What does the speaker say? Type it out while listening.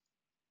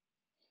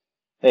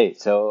Hey,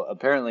 so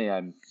apparently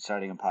I'm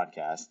starting a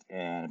podcast,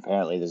 and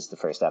apparently this is the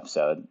first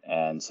episode,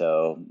 and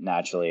so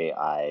naturally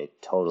I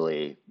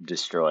totally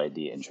destroyed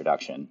the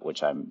introduction,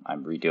 which I'm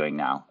redoing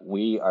now.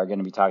 We are going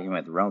to be talking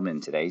with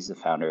Roman today. He's the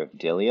founder of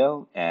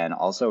Delio and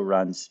also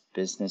runs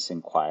Business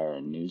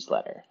Inquirer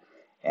newsletter.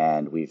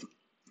 And we've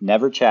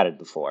never chatted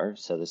before,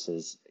 so this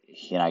is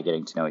he and I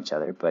getting to know each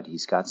other, but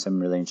he's got some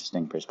really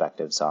interesting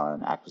perspectives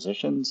on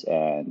acquisitions,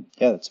 and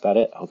yeah, that's about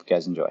it. Hope you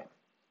guys enjoy.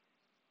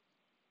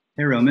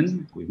 Hey,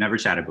 Roman, we've never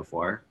chatted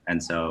before.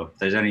 And so if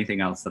there's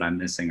anything else that I'm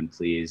missing,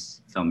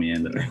 please fill me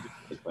in with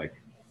a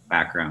quick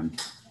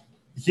background.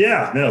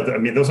 Yeah, no, I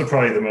mean, those are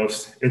probably the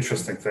most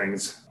interesting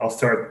things. I'll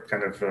start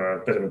kind of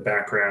a bit of a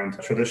background,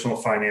 traditional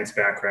finance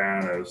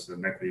background. I was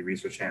an equity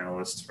research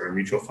analyst for a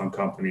mutual fund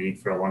company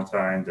for a long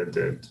time that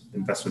did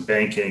investment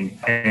banking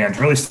and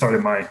really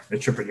started my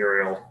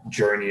entrepreneurial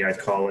journey, I'd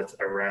call it,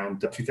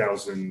 around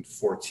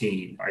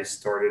 2014. I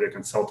started a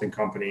consulting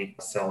company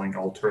selling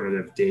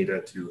alternative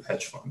data to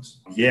hedge funds.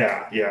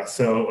 Yeah.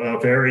 So a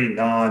very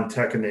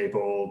non-tech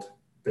enabled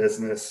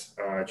business,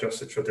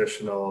 just a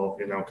traditional,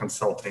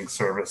 consulting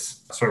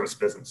service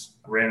business.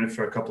 Ran it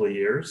for a couple of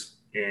years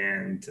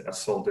and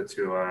sold it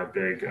to a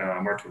big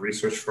market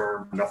research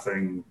firm.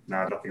 Nothing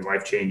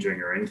life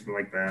changing or anything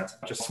like that.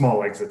 Just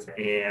small exit.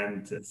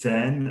 And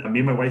then me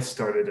and my wife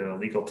started a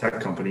legal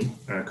tech company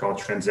called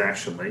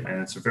Transactionally,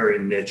 and it's a very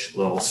niche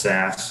little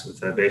SaaS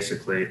that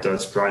basically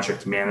does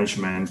project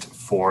management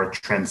for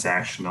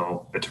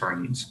transactional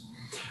attorneys.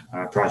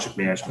 Project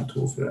management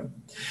tool for them.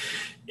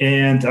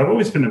 And I've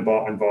always been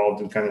involved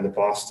in kind of the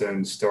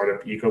Boston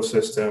startup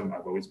ecosystem.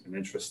 I've always been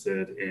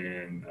interested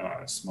in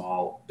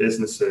small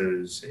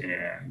businesses.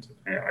 And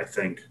I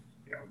think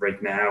right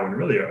now, and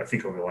really, I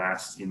think over the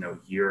last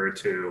year or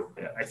two,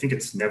 I think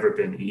it's never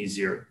been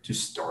easier to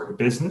start a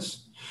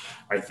business.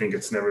 I think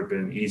it's never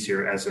been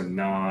easier as a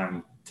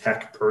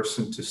non-tech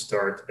person to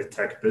start a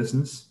tech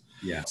business.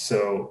 Yeah.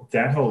 So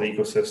that whole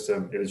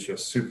ecosystem is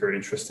just super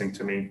interesting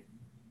to me.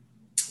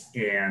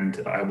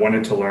 And I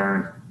wanted to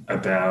learn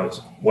about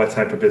what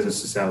type of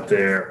businesses out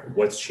there,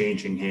 what's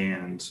changing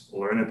hands,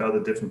 learn about the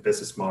different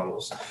business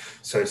models.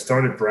 So I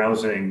started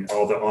browsing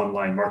all the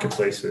online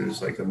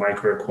marketplaces like the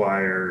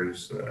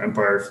Microacquirers,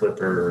 Empire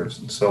Flippers,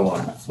 and so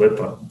on,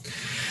 Flippa.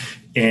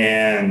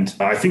 And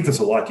I think there's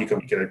a lot you can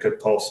get a good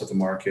pulse of the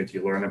market.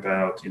 You learn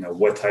about,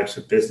 what types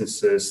of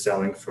businesses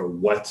selling for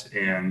what.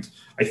 And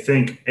I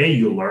think A,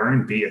 you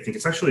learn, B, I think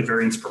it's actually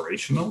very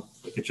inspirational.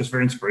 Like it's just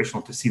very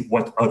inspirational to see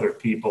what other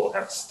people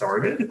have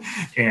started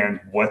and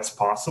what's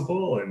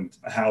possible and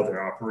how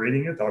they're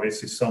operating it.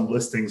 Obviously, some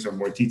listings are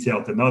more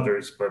detailed than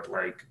others, but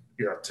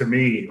to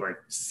me, like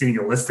seeing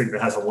a listing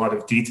that has a lot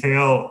of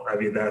detail, I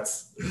mean,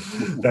 that's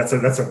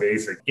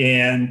amazing.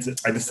 And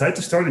I decided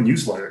to start a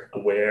newsletter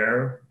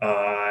where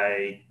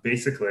I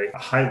basically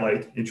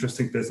highlight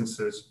interesting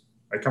businesses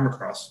I come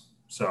across.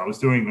 So I was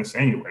doing this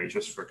anyway,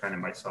 just for kind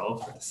of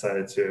myself. I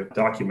decided to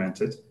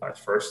document it. At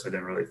first, I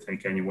didn't really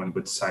think anyone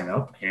would sign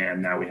up.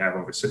 And now we have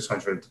over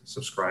 600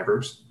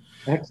 subscribers.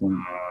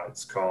 Excellent.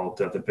 It's called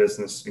the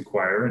Business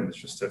Inquirer, and it's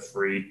just a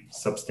free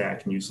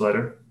Substack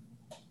newsletter.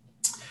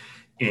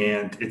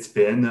 And it's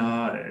been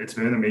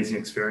an amazing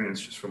experience,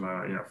 just from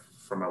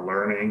a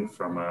learning,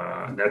 from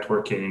a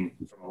networking,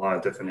 from a lot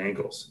of different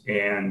angles.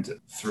 And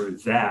through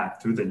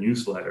the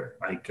newsletter,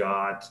 I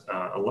got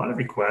a lot of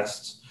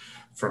requests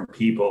from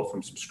people,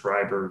 from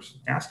subscribers,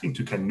 asking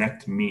to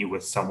connect me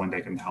with someone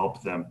that can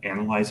help them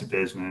analyze a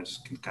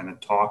business, can kind of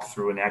talk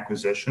through an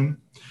acquisition,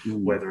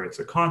 whether it's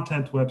a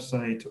content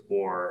website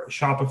or a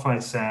Shopify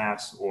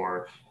SaaS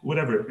or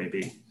whatever it may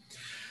be.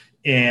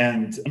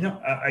 And,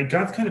 I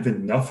got kind of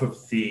enough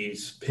of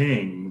these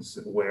pings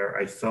where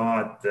I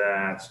thought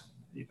that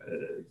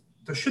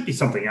there should be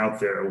something out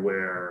there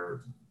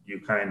where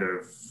you kind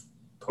of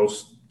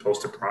post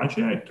a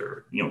project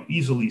or,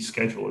 easily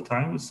schedule a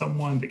time with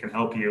someone that can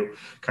help you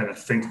kind of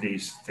think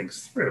these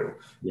things through.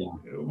 Yeah.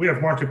 We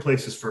have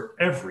marketplaces for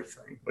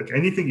everything. Like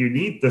anything you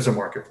need, there's a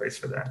marketplace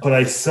for that. But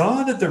I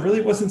saw that there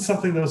really wasn't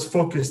something that was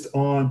focused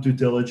on due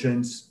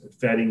diligence,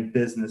 vetting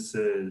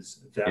businesses,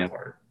 that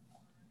part.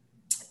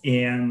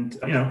 And,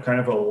 kind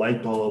of a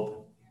light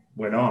bulb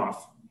went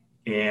off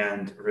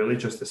and really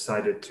just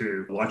decided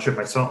to launch it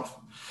myself.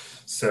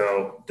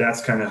 So that's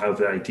kind of how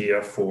the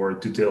idea for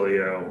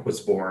Delio was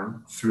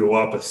born. Threw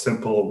up a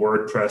simple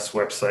WordPress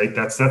website.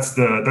 That's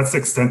the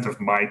extent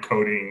of my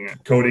coding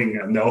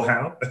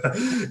know-how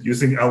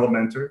using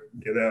Elementor.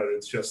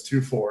 It's just 2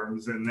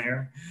 forms in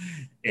there.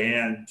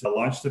 And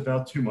launched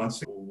about 2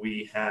 months ago.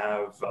 We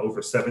have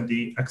over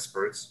 70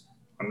 experts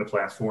on the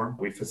platform.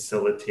 We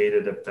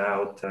facilitated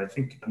about, I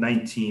think,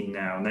 19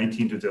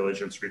 due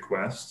diligence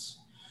requests.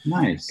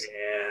 Nice.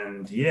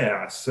 And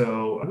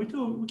so we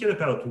get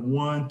about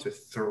 1 to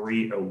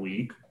 3 a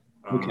week,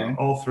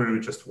 all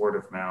through just word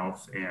of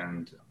mouth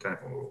and kind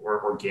of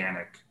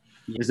organic.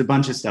 There's a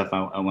bunch of stuff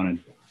I want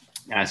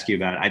to ask you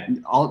about.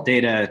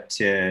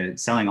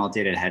 Selling alt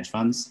data to hedge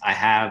funds. I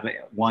have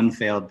one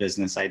failed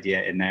business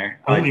idea in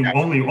there. Only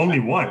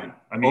one.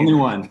 I mean, only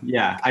one.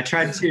 Yeah, I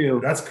tried to.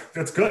 That's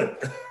good.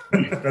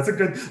 That's a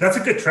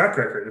good track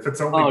record. If it's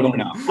only Oh one.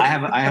 no, I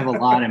have a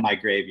lot in my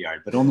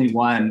graveyard, but only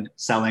one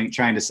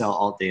trying to sell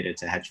alt data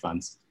to hedge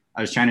funds.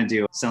 I was trying to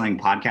do selling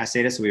podcast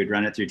data, so we would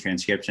run it through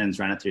transcriptions,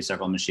 run it through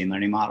several machine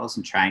learning models,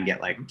 and try and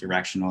get like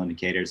directional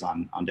indicators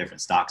on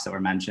different stocks that were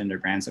mentioned or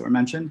brands that were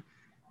mentioned.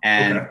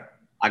 And Okay.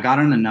 I got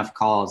on enough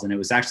calls, and it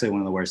was actually one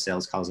of the worst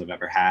sales calls I've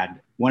ever had.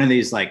 One of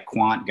these like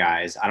quant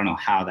guys, I don't know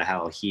how the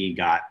hell he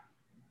got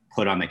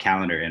put on the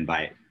calendar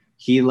invite.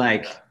 He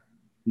like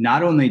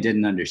not only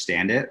didn't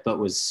understand it, but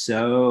was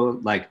so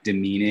like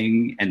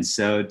demeaning and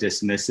so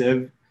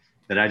dismissive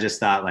that I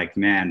just thought like,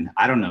 man,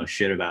 I don't know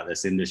shit about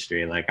this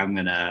industry. Like I'm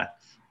gonna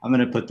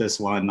put this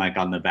one like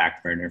on the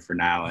back burner for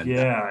now. And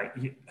Yeah,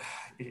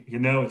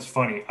 it's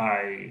funny.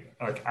 I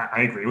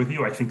agree with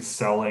you. I think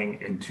selling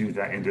into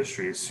that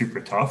industry is super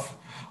tough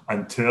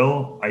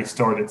until I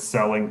started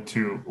selling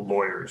to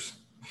lawyers.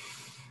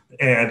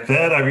 And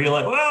then I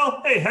realized,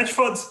 well, hey, hedge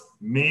funds,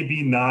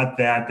 maybe not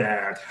that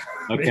bad.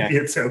 Okay. Maybe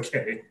it's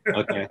okay.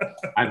 Okay.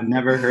 I've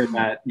never heard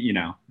that,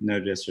 no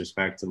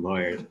disrespect to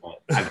lawyers,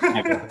 but I've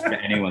never heard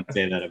anyone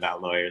say that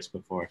about lawyers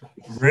before.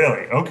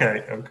 Really?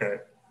 Okay.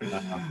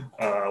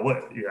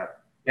 Yeah.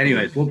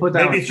 Anyways, we'll put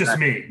that. Maybe it's just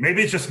me.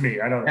 Maybe it's just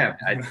me. I don't know.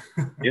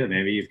 Yeah,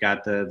 maybe you've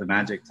got the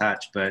magic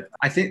touch. But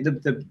I think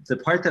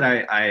the part that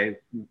I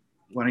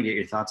want to get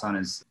your thoughts on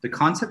is the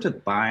concept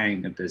of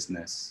buying a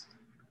business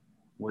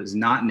was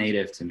not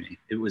native to me.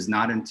 It was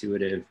not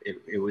intuitive.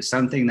 It was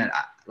something that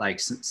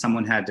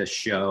someone had to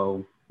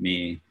show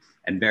me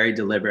and very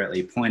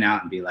deliberately point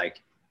out and be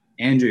like,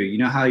 Andrew, you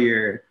know how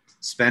you're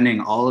spending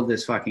all of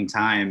this fucking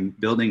time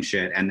building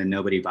shit and then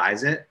nobody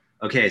buys it?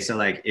 Okay, so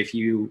like if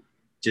you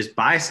just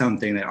buy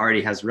something that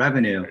already has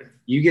revenue,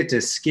 you get to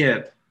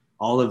skip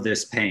all of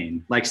this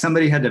pain. Like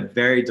somebody had to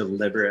very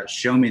deliberate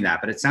show me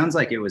that, but it sounds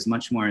like it was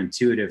much more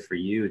intuitive for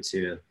you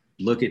to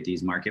look at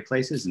these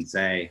marketplaces and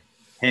say,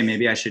 hey,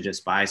 maybe I should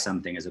just buy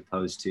something as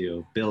opposed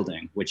to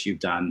building, which you've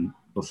done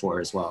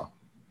before as well.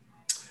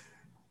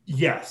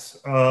 Yes.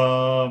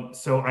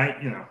 So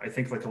I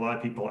think like a lot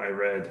of people I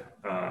read,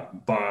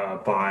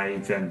 buy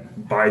then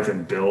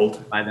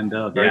build. Buy then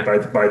build. Right?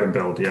 Yeah. Buy then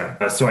build.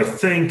 Yeah. So I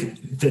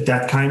think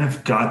that kind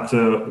of got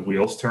the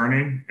wheels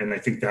turning, and I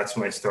think that's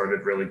when I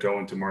started really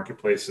going to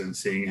marketplace and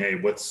seeing, hey,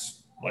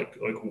 what's like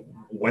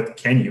what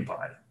can you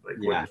buy?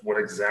 Like what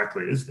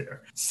exactly is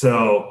there?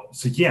 So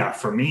yeah,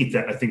 for me,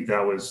 I think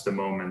that was the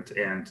moment,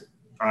 and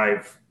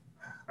I've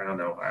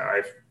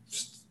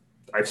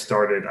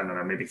started, I don't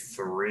know, maybe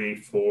 3,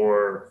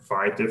 4,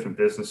 5 different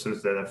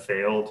businesses that have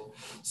failed.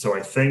 So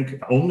I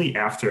think only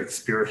after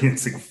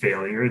experiencing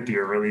failure do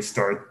you really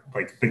start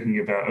like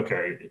thinking about,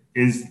 okay,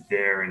 is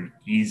there an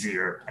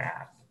easier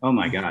path? Oh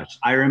my gosh.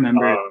 I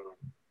remember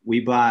we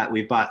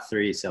bought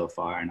 3 so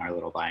far in our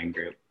little buying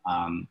group.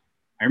 I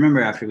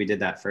remember after we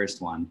did that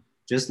first one,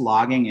 just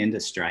logging into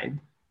Stripe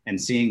and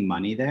seeing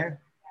money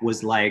there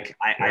was like,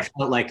 I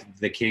felt like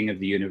the king of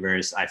the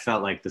universe. I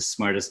felt like the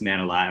smartest man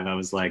alive. I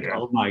was like,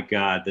 oh my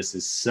God, this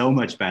is so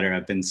much better.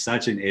 I've been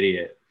such an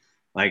idiot.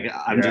 Like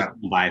I'm just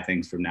gonna buy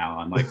things from now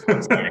on. Like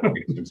starting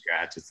from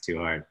scratch, it's too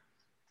hard.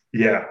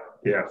 Yeah,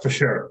 for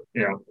sure.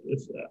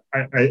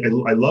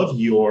 I love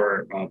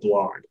your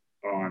blog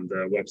on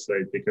the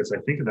website because I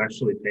think it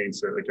actually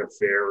paints like a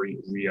very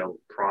real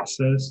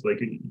process.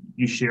 Like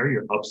you share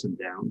your ups and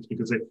downs,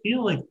 because I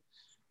feel like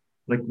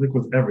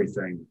with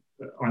everything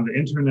on the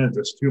internet,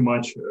 there's too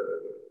much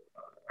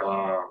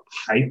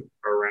hype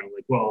around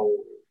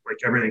like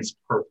everything's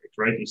perfect,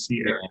 right? You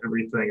see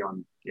everything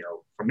on,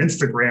 from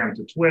Instagram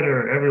to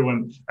Twitter,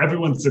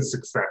 everyone's a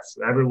success.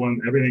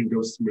 Everything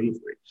goes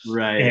smoothly.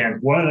 Right.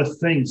 And one of the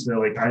things that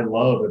like I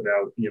love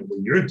about, what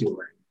you're doing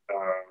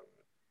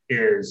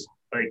is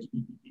like,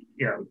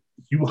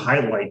 you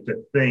highlight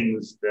the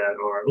things that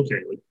are,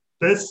 okay, like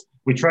this,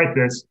 we tried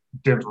this,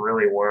 didn't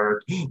really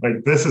work.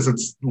 Like this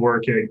isn't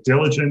working.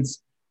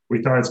 Diligence,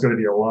 we thought it's going to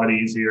be a lot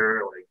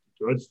easier. Like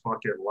good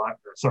fucking luck.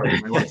 Sorry,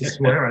 am I allowed to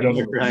swear? I don't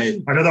know.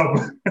 Right. I don't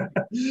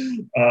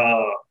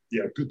know.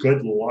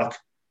 Good luck.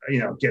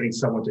 Getting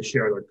someone to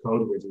share their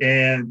code with you.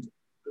 And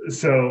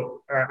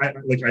so I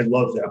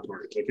love that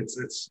part. Like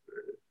it's.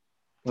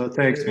 Well,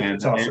 thanks, man.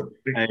 It's awesome.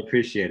 I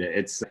appreciate it.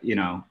 It's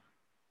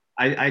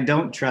I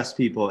don't trust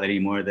people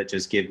anymore that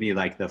just give me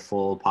like the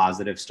full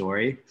positive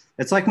story.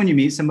 It's like when you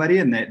meet somebody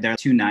and they're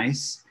too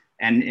nice.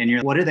 And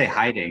you're, what are they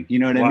hiding? You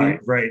know what I mean?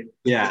 Right.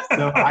 Yeah.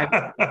 So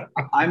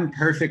I'm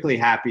perfectly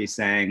happy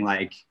saying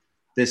like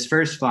this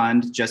first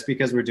fund, just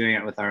because we're doing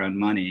it with our own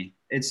money,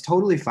 it's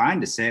totally fine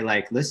to say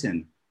like,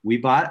 listen, we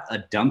bought a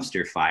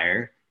dumpster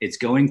fire. It's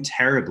going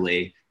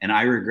terribly. And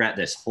I regret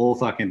this whole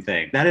fucking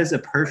thing. That is a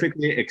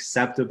perfectly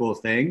acceptable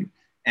thing.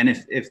 And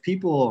if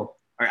people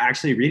are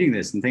actually reading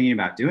this and thinking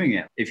about doing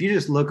it, if you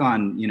just look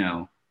on,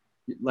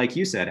 like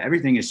you said,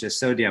 everything is just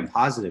so damn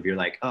positive. You're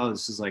like, oh,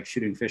 this is like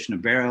shooting fish in a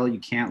barrel. You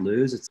can't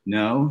lose.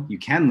 No, you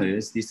can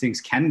lose. These things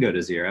can go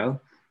to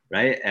zero,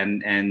 right?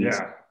 And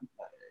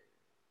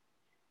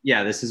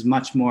this is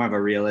much more of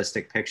a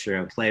realistic picture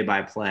of play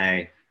by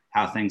play.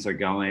 how things are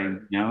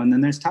going, and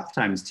then there's tough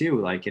times too,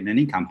 like in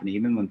any company,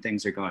 even when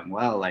things are going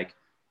well, like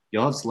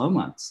you'll have slow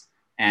months.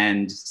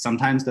 And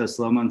sometimes those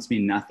slow months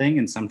mean nothing.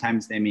 And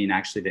sometimes they mean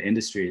actually the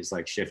industry is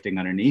like shifting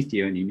underneath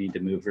you and you need to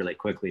move really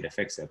quickly to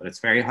fix it. But it's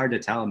very hard to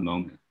tell in the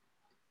moment.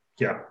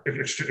 Yeah,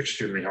 it's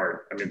extremely hard.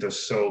 I mean, there's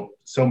so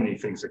many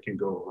things that can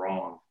go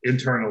wrong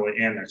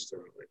internally and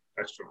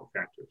external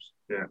factors.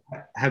 Yeah.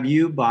 Have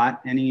you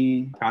bought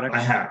any products? I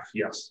have,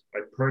 yes.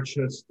 I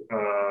purchased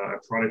a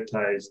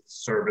productized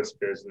service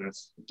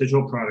business,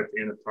 digital product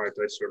and a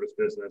productized service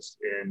business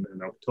in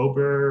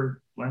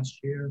October last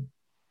year,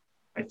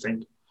 I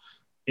think.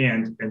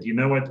 And you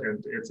know what?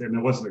 And it's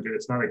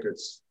not a good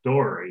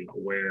story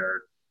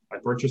where I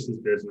purchased this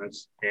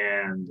business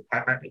and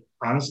I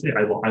honestly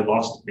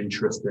lost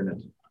interest in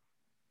it.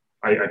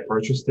 I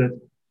purchased it.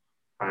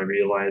 I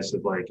realized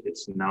that like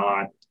it's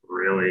not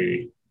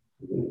really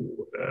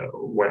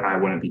what I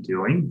want to be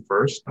doing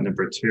first. And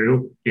number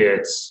two,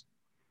 it's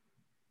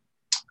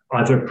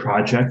other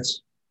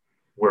projects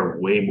were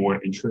way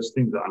more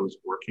interesting that I was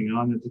working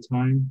on at the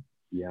time.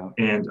 Yeah.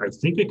 And I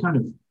think it kind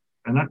of,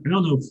 and I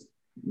don't know if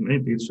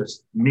maybe it's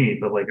just me,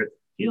 but like I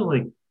feel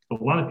like a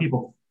lot of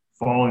people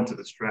fall into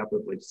this trap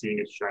of like seeing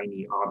a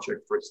shiny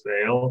object for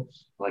sale,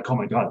 like, oh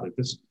my God, like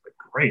this is like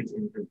great.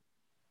 And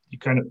you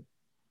kind of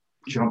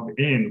jump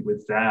in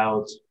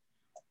without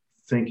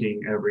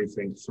thinking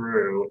everything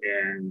through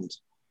and,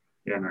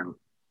 kind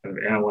of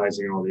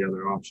analyzing all the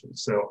other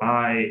options. So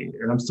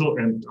I'm still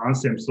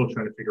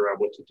trying to figure out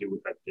what to do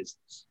with that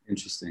business.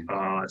 Interesting.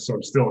 So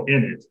I'm still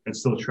in it and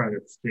still trying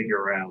to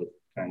figure out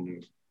kind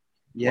of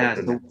what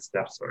the next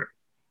steps are.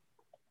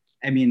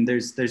 I mean,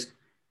 there's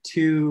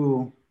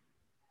two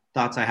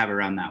thoughts I have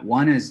around that.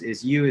 One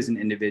is you as an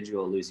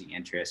individual losing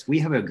interest. We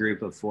have a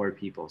group of 4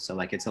 people. So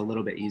like, it's a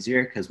little bit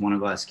easier because one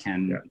of us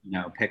can,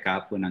 pick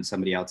up when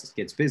somebody else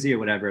gets busy or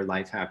whatever,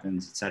 life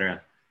happens,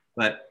 etc.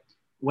 But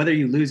whether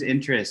you lose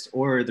interest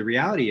or the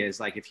reality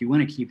is like, if you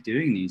want to keep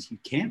doing these, you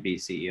can't be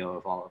CEO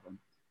of all of them.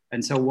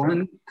 And so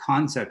one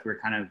concept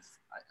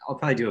I'll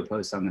probably do a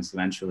post on this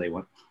eventually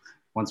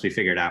once we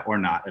figure it out, or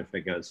not if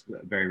it goes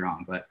very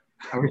wrong. But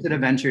I worked at a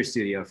venture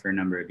studio for a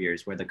number of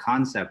years where the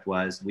concept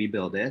was we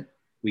build it,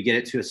 we get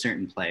it to a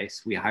certain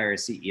place, we hire a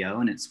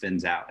CEO and it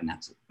spins out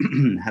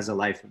and has a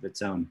life of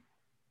its own.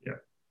 Yeah.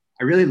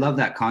 I really love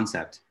that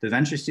concept. The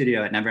venture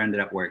studio, it never ended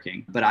up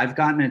working, but I've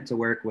gotten it to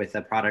work with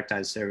a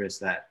productized service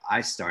that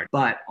I started,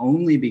 but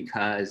only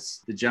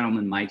because the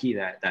gentleman, Mikey,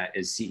 that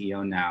is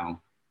CEO now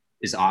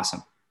is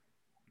awesome,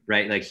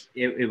 right? Like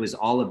it was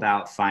all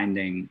about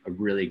finding a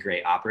really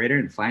great operator,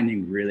 and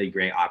finding really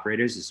great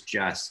operators is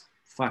just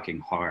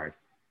fucking hard.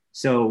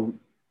 So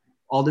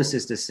all this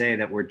is to say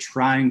that we're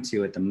trying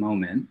to, at the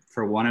moment,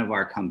 for one of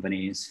our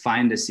companies,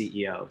 find a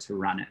CEO to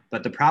run it.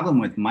 But the problem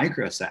with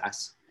micro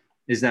SaaS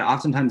is that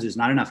oftentimes there's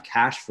not enough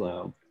cash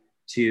flow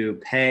to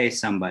pay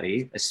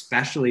somebody,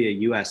 especially a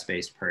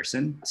US-based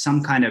person,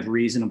 some kind of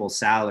reasonable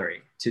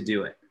salary to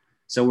do it.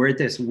 So we're at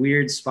this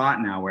weird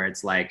spot now where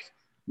it's like,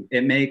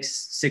 it makes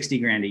 60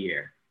 grand a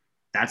year.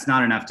 That's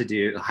not enough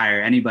to hire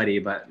anybody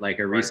but like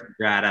a recent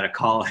grad out of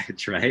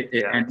college, right?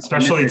 Yeah,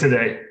 especially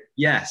today.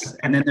 Yes.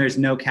 And then there's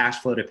no cash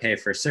flow to pay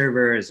for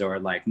servers or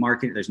like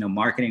market. There's no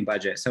marketing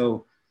budget.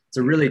 So it's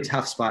a really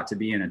tough spot to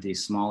be in at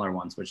these smaller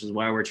ones, which is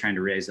why we're trying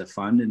to raise a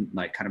fund and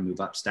like kind of move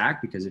up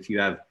stack. Because if you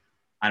have,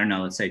 I don't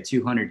know, let's say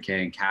 200K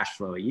in cash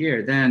flow a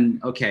year,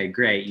 then okay,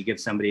 great. You give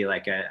somebody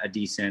like a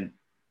decent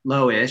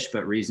low-ish,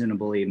 but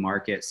reasonably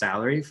market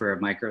salary for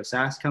a micro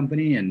SaaS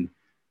company and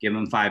give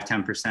them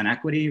 5-10%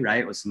 equity,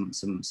 right? With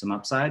some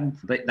upside.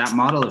 But that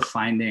model of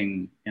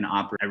finding an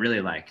operator, I really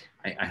like.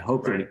 I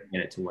hope that we can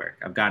get it to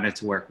work. I've gotten it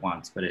to work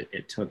once, but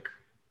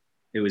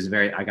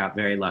I got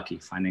very lucky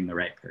finding the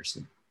right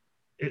person.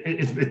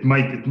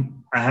 I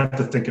have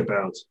to think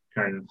about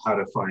kind of how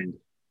to find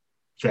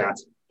that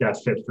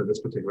fit for this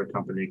particular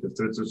company, because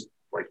there's just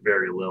like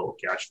very little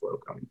cash flow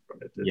coming from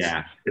it.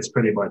 It's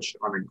pretty much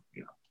on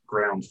a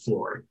ground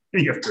floor.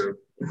 You have to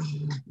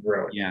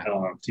grow it. Yeah.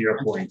 To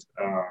your point,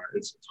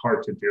 it's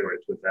hard to do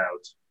it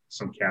without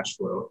some cash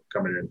flow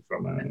coming in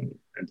from an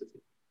entity.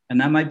 And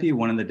that might be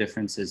one of the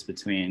differences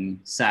between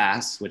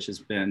SaaS, which has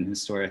been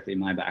historically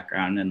my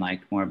background, and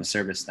like more of a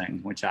service thing,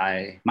 which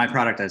my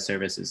product as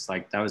service is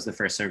like, that was the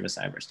first service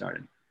I ever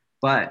started.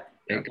 But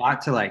it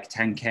got to like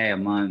 10K a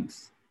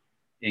month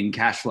in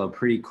cash flow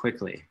pretty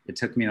quickly. It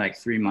took me like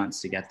 3 months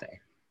to get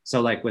there.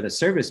 So like with a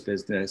service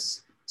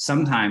business,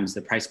 sometimes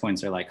the price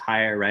points are like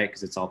higher, right?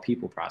 Because it's all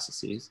people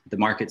processes. The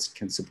markets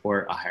can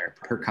support a higher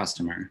per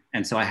customer.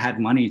 And so I had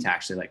money to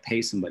actually like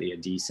pay somebody a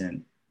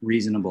decent,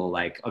 reasonable,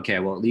 like, okay,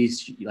 well, at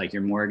least like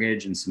your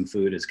mortgage and some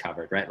food is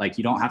covered, right? Like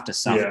you don't have to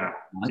suffer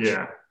much.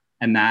 Yeah.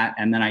 And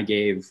then I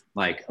gave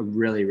like a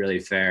really, really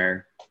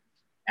fair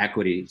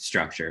equity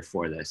structure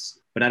for this.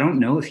 But I don't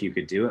know if you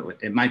could do it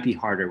it might be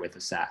harder with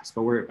a SaaS,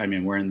 but we're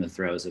in the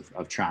throes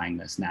of trying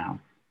this now.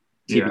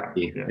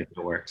 TBD, if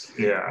it works.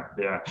 Yeah.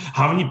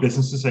 How many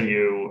businesses are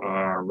you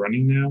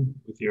running now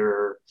with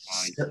your?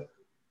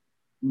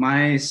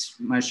 My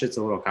shit's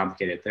a little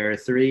complicated. There are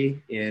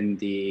 3 in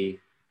the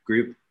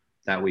group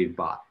that we've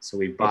bought. So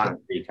we've bought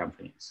 3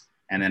 companies,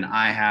 and then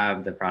I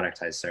have the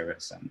productized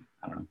service and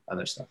I don't know,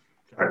 other stuff.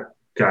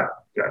 Got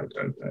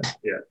it.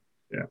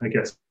 Yeah. I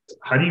guess,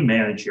 how do you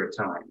manage your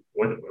time?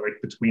 What,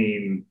 like,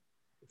 between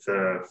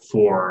the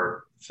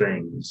 4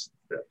 things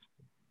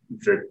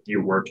that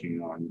you're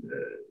working on?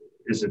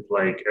 Is it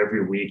like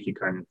every week you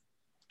kind of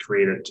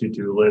create a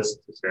to-do list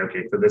to say,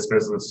 okay, for this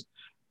business,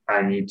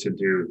 I need to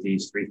do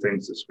these 3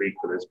 things this week.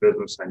 For this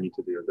business, I need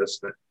to do this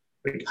thing.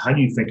 Like, how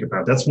do you think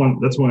about that's one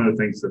of the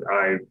things that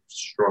I've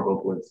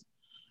struggled with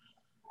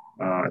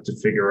to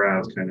figure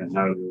out kind of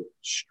how to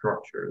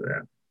structure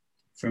that.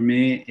 For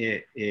me,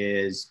 it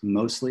is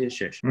mostly a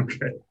shit show.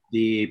 Okay.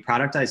 The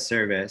productized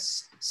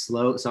service,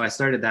 so I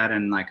started that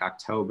in like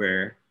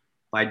October.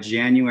 By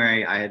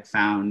January, I had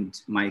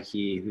found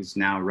Mikey, who's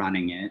now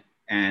running it.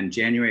 And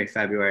January,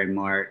 February,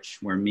 March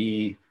were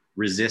me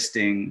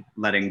resisting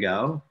letting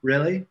go,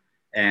 really.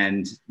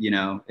 And, you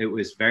know, it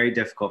was very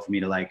difficult for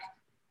me to like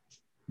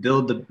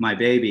build my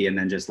baby and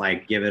then just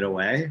like give it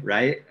away,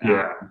 right?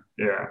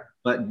 Yeah.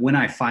 But when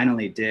I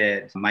finally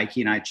did,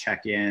 Mikey and I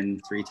check in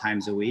 3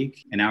 times a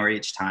week, an hour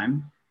each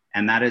time.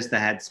 And that is the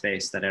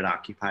headspace that it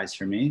occupies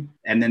for me.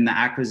 And then the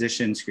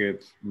acquisitions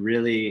group,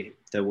 really,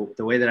 the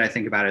way that I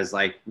think about it is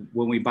like,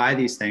 when we buy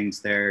these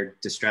things, they're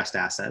distressed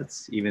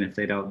assets, even if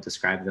they don't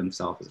describe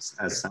themselves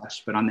as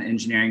such. But on the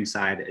engineering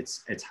side,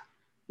 it's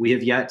we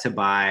have yet to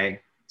buy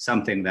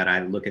something that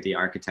I look at the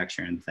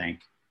architecture and think,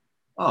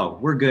 oh,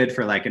 we're good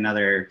for like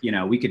another, you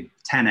know, we could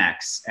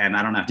 10x and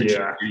I don't have to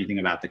change anything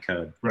about the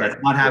code. Right.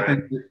 That's not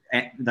happened.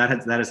 Right.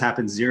 That has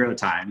happened 0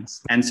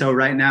 times. And so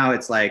right now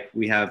it's like,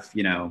 we have,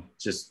 you know,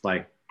 just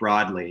like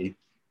broadly,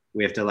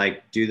 we have to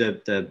like do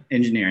the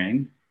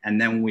engineering, and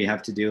then we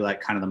have to do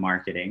like kind of the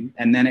marketing.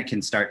 And then it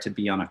can start to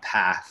be on a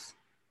path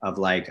of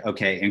like,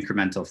 okay,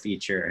 incremental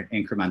feature,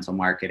 incremental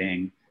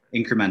marketing,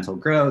 incremental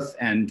growth.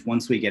 And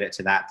once we get it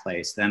to that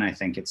place, then I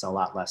think it's a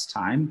lot less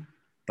time.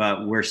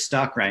 But we're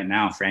stuck right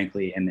now,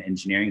 frankly, in the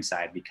engineering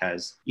side,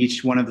 because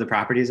each one of the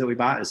properties that we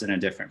bought is in a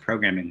different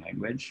programming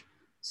language.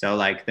 So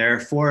like there are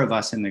 4 of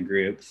us in the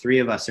group, 3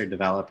 of us are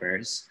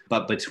developers,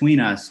 but between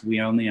us,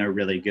 we only are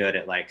really good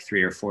at like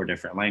 3 or 4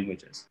 different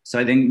languages. So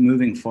I think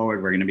moving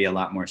forward, we're going to be a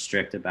lot more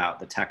strict about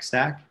the tech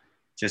stack,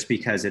 just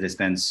because it has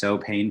been so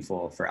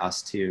painful for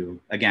us to,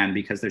 again,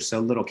 because there's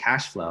so little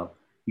cash flow,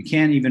 you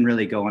can't even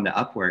really go onto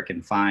Upwork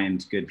and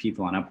find good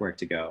people on Upwork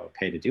to go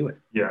pay to do it.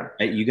 Yeah.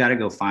 Right? You got to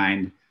go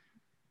find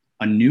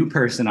a new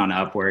person on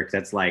Upwork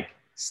that's like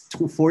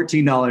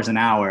 $14 an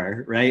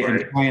hour, right? And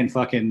try and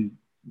fucking,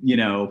 you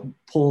know,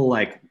 pull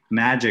like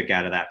magic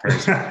out of that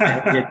person.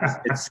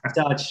 It's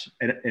such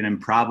an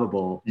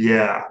improbable,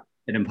 an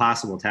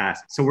impossible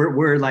task. So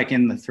we're like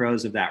in the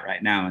throes of that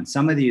right now. And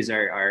some of these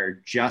are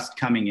just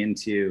coming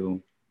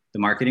into the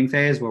marketing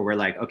phase where we're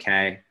like,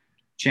 okay,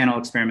 channel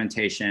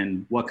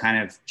experimentation, what kind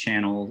of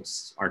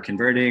channels are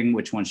converting?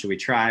 Which one should we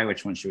try?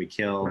 Which one should we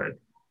kill? Right.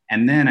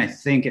 And then I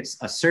think it's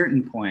a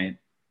certain point,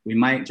 we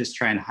might just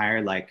try and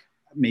hire like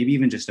maybe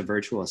even just a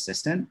virtual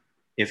assistant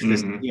if the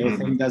CEO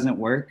thing doesn't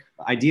work.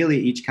 Ideally,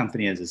 each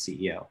company has a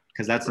CEO,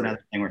 because that's another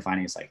thing we're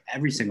finding. It's like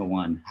every single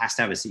one has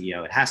to have a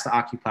CEO. It has to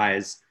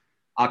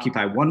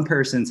occupy one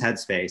person's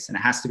headspace, and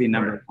it has to be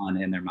number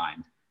 1 in their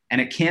mind. And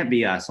it can't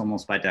be us,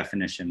 almost by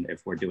definition,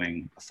 if we're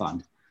doing a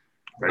fund.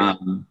 Right.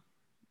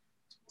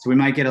 So we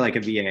might get like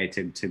a VA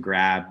to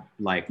grab,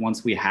 like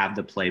once we have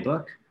the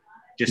playbook,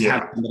 just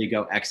have somebody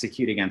go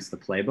execute against the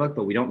playbook,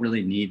 but we don't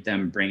really need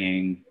them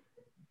bringing,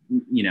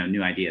 you know,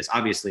 new ideas.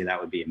 Obviously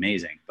that would be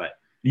amazing, but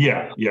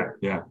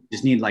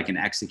just need like an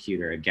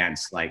executor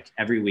against, like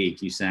every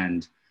week you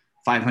send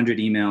 500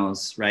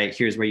 emails, right?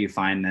 Here's where you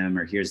find them,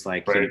 or here's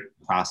like here's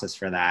the process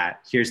for that.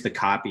 Here's the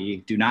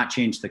copy. Do not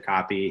change the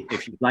copy.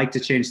 If you'd like to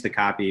change the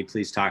copy,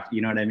 please talk. You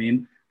know what I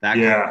mean? That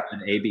kind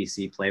of an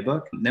ABC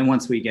playbook. And then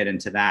once we get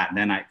into that,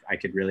 then I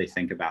could really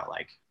think about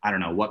like, I don't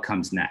know, what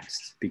comes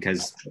next,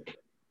 because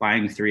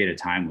buying 3 at a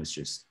time was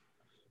just,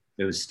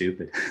 it was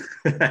stupid.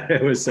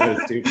 It was so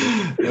stupid.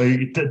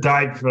 You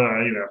dive,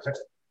 you know,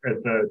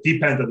 at the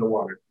deep end of the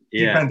water,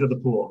 deep end of the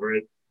pool,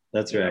 right?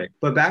 That's right.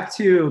 But back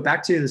to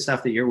the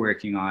stuff that you're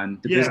working on,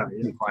 the business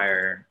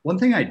inquirer. One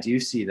thing I do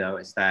see though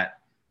is that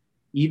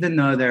even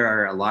though there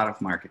are a lot of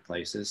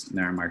marketplaces, and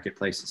there are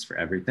marketplaces for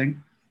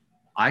everything,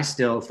 I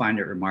still find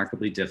it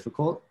remarkably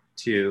difficult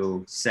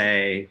to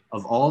say,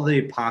 of all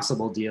the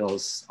possible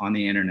deals on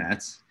the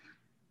internet,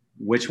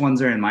 which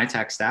ones are in my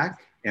tech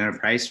stack in a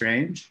price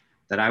range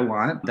that I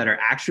want, that are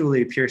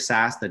actually pure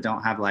SaaS, that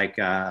don't have like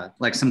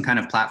some kind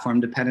of platform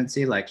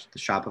dependency, like the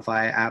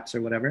Shopify apps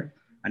or whatever.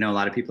 I know a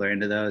lot of people are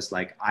into those.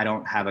 Like, I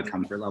don't have a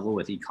comfort level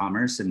with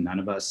e-commerce, and none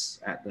of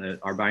us at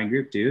our buying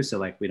group do. So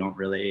like, we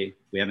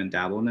haven't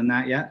dabbled in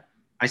that yet.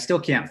 I still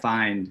can't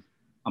find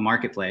a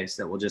marketplace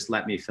that will just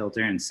let me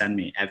filter and send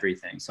me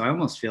everything. So I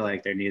almost feel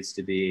like there needs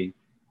to be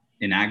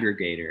an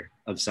aggregator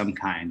of some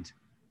kind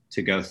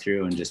to go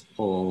through and just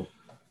pull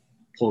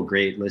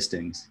great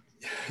listings.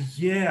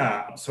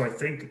 Yeah. So I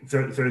think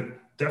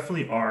there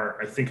definitely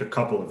are, I think, a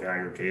couple of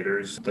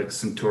aggregators. Like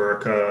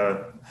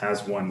Centurica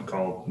has one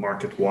called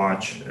Market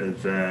Watch, and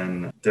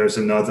then there's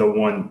another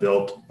one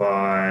built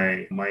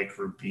by Mike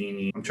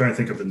Rubini. I'm trying to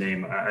think of the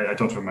name. I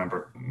don't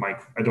remember.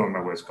 I don't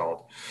remember what it's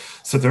called.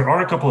 So there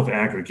are a couple of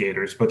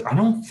aggregators, but I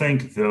don't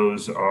think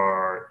those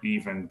are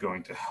even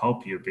going to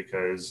help you,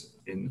 because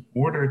in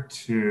order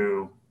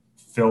to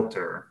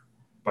filter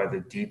by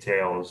the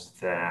details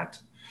that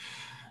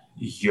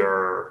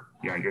you're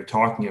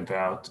talking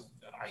about,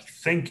 I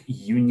think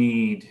you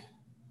need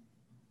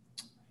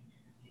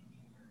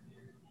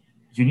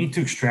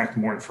to extract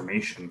more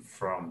information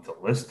from the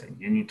listing.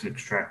 You need to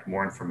extract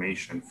more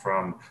information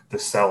from the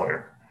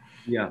seller.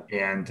 Yeah.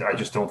 And I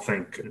just don't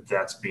think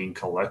that's being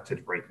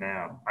collected right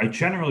now. I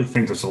generally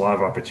think there's a lot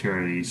of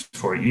opportunities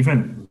for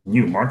even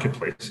new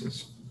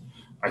marketplaces.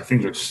 I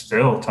think there's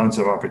still tons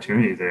of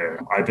opportunity there.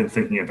 I've been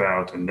thinking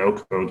about a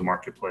no-code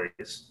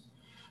marketplace,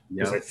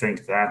 because I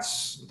think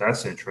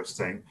that's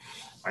interesting.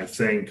 I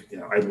think,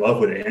 I love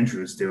what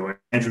Andrew's doing.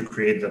 Andrew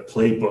created a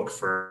playbook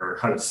for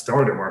how to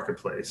start a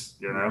marketplace,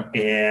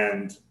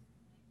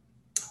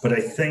 but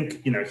I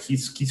think,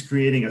 he's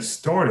creating a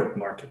startup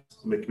market.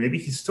 Like, maybe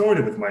he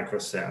started with micro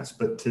SaaS,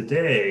 but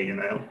today,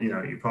 and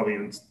you probably,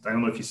 I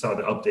don't know if you saw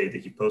the update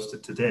that he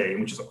posted today,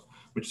 which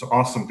is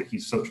awesome that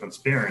he's so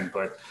transparent,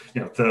 but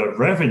the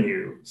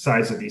revenue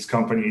size of these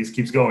companies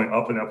keeps going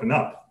up and up and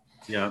up.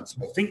 Yeah. So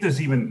I think there's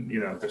even,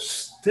 there's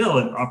still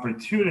an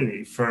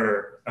opportunity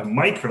for a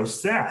micro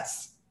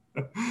SaaS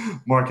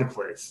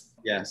marketplace.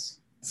 Yes.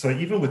 So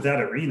even with that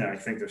arena, I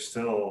think there's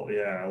still,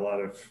 a lot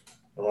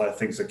of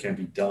things that can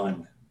be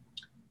done.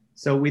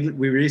 So we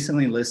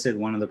recently listed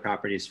one of the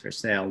properties for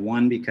sale.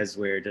 One, because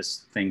we're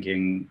just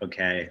thinking,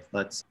 okay,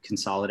 let's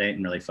consolidate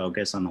and really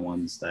focus on the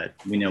ones that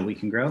we know we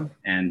can grow.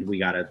 And we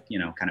got to,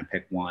 kind of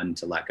pick one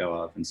to let go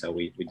of. And so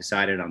we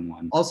decided on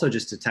one. Also,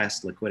 just to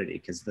test liquidity,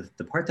 because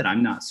the part that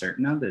I'm not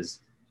certain of is,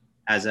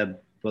 as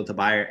both a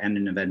buyer and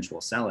an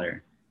eventual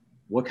seller,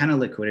 what kind of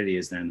liquidity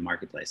is there in the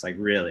marketplace? Like,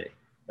 really,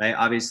 right?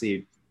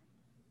 Obviously,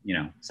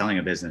 selling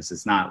a business,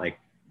 it's not like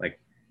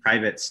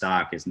private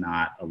stock is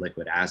not a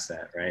liquid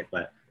asset, right?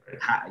 But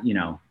I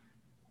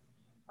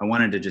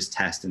wanted to just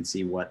test and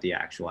see what the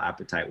actual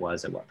appetite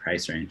was at what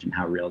price range and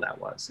how real that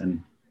was.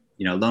 And,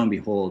 lo and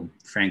behold,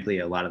 frankly,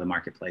 a lot of the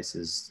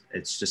marketplaces,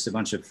 it's just a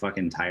bunch of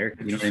fucking tired,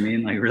 you know what I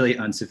mean? Like, really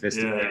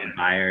unsophisticated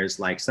buyers.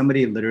 Like,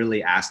 somebody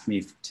literally asked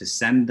me to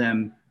send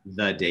them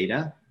the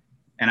data.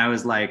 And I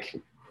was like,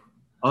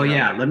 oh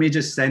yeah, let me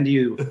just send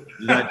you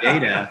the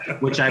data,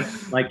 which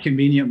I've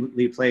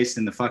conveniently placed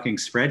in the fucking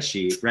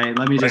spreadsheet, right?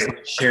 Let me just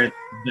share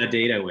the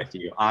data with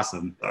you.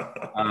 Awesome.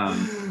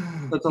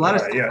 So it's a lot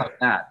of stuff like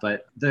that.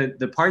 But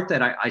the part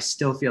that I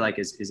still feel like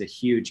is a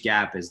huge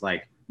gap is,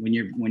 like, when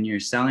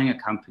you're selling a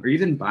company or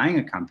even buying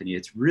a company,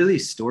 it's really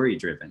story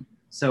driven.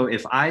 So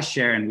if I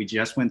share, and we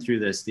just went through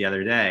this the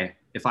other day,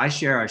 if I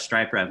share our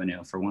Stripe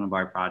revenue for one of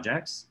our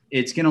projects,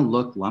 it's going to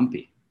look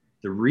lumpy.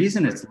 The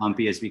reason it's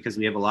lumpy is because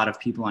we have a lot of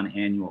people on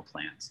annual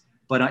plans.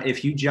 But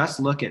if you just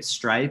look at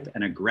Stripe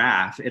and a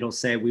graph, it'll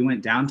say we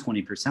went down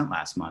 20%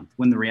 last month.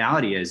 When the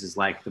reality is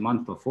like the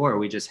month before,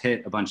 we just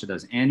hit a bunch of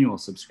those annual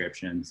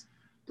subscriptions,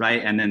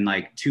 right? And then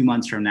 2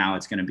 months from now,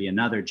 it's going to be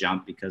another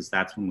jump, because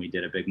that's when we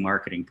did a big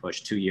marketing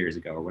push 2 years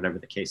ago, or whatever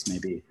the case may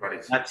be.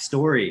 Right. That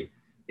story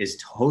is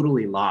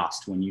totally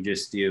lost when you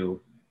just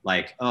do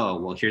oh,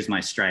 well, here's my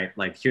Stripe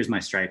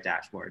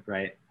dashboard,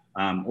 right?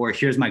 Or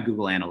here's my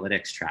Google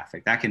Analytics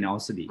traffic. That can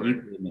also be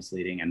equally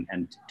misleading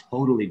and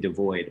totally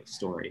devoid of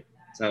story.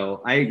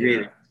 So I agree,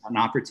 there's an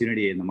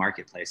opportunity in the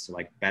marketplace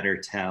to better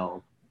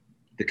tell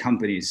the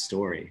company's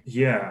story.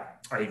 Yeah,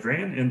 I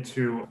ran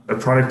into a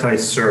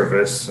productized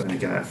service, and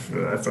again, I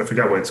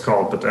forgot what it's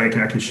called, but I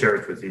can share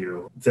it with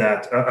you,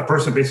 that a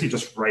person basically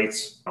just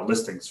writes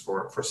listings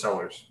for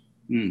sellers.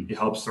 He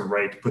helps them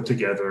put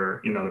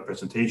together, the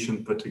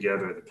presentation, put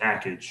together the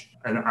package.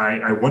 And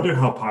I wonder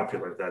how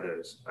popular that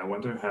is. I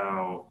wonder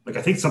how,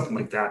 I think something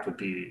like that would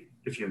be,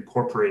 if you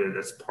incorporate it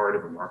as part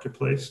of a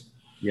marketplace.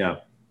 Yeah.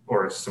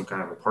 Or some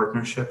kind of a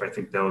partnership, I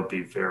think that would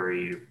be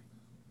very,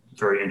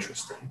 very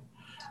interesting,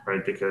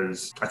 right?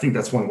 Because I think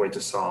that's one way to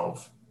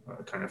solve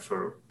kind of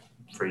for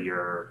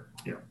your,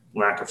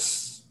 lack of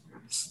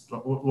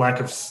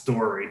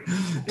story,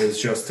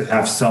 is just to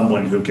have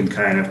someone who can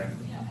kind of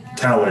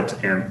tell it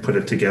and put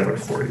it together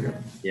for you.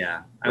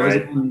 Yeah.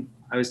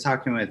 I was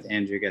talking with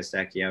Andrew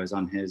Gostecki. I was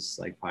on his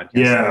podcast.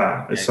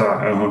 Yeah, I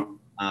saw.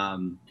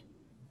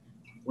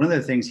 One of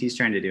the things he's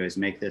trying to do is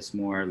make this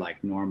more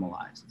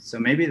normalized. So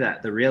maybe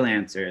that the real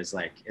answer is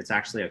it's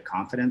actually a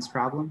confidence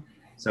problem.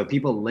 So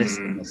people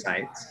listing the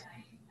sites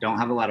don't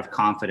have a lot of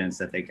confidence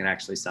that they could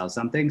actually sell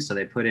something. So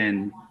they put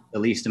in the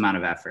least amount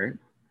of effort,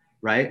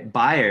 right?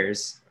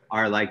 Buyers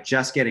are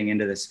just getting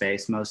into the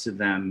space. Most of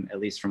them, at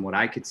least from what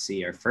I could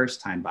see, are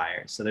first-time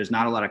buyers. So there's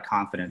not a lot of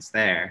confidence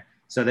there.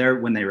 So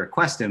when they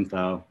request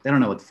info, they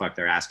don't know what the fuck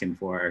they're asking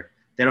for.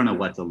 They don't know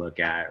what to look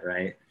at,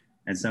 right?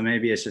 And so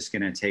maybe it's just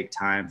going to take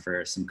time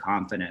for some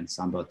confidence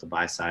on both the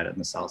buy side and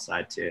the sell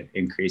side to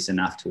increase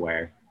enough to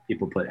where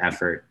people put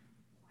effort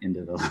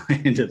into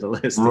the into the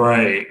list.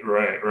 Right.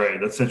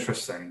 That's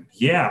interesting.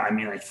 Yeah, I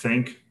mean, I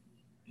think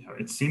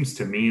it seems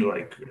to me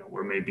like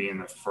we're maybe in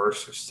the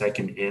first or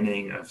second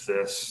inning of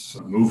this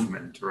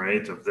movement,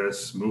 right? Of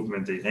this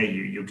movement that hey,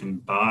 you can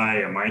buy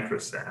a micro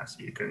SaaS.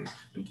 You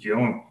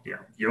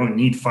don't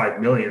need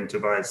 5 million to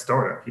buy a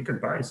startup. You can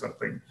buy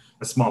something,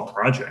 a small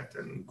project,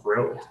 and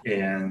grow it.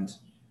 And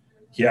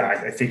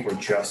yeah, I think we're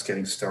just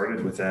getting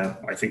started with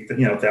that. I think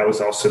that that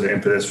was also the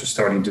impetus for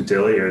starting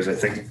Dudilia. I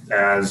think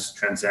as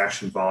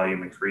transaction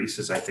volume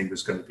increases, I think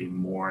there's going to be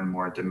more and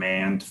more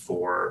demand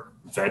for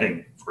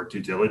vetting, for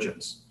due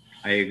diligence.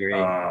 I agree.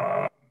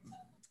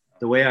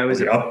 The way I was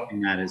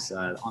looking at is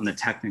on the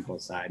technical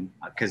side,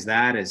 because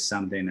that is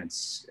something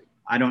that's,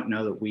 I don't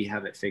know that we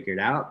have it figured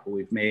out, but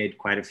we've made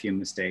quite a few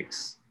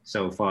mistakes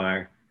so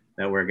far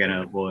that we're going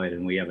to avoid.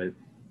 And we have an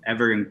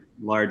ever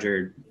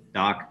larger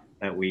doc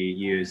that we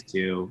use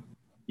to,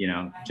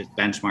 just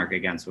benchmark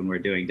against when we're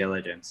doing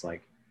diligence.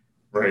 Like,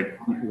 right.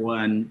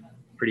 One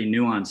pretty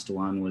nuanced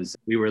one was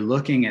we were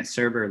looking at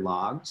server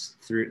logs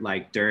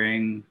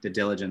during the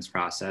diligence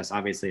process.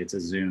 Obviously it's a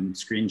Zoom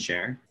screen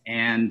share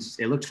and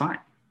it looked fine,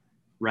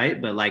 right?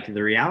 But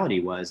the reality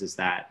is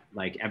that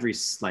every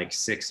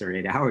 6 or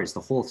 8 hours, the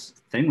whole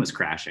thing was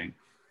crashing.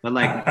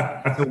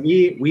 But so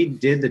we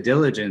did the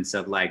diligence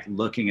of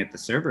looking at the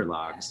server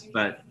logs,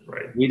 but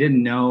right. We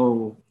didn't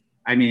know.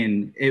 I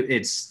mean,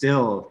 it's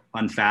still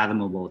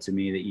unfathomable to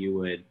me that you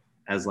would,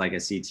 as a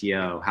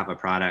CTO, have a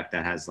product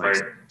that has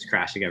right. It's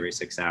crashing every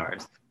 6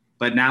 hours.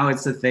 But now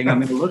it's the thing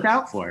I'm going to look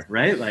out for,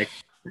 right?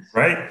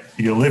 Right.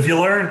 You live, you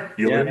learn.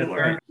 You live, you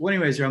learn. Well,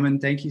 anyways, Roman,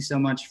 thank you so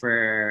much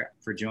for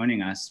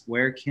joining us.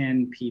 Where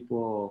can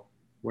people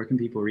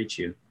reach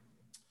you?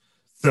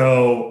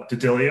 So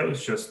Dudilio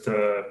is just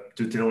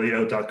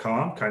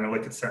dudilio.com, kind of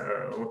like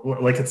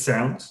it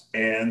sounds,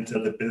 and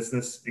the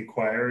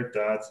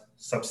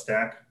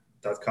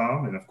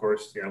businessinquirer.substack.com, and of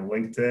course,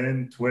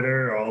 LinkedIn,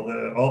 Twitter, all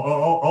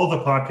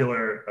the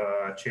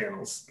popular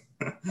channels.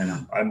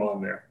 I'm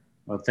on there.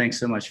 Well, thanks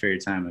so much for your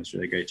time. It was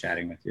really great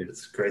chatting with you.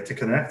 It's great to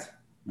connect.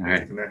 All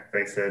right.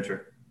 Thanks, Andrew.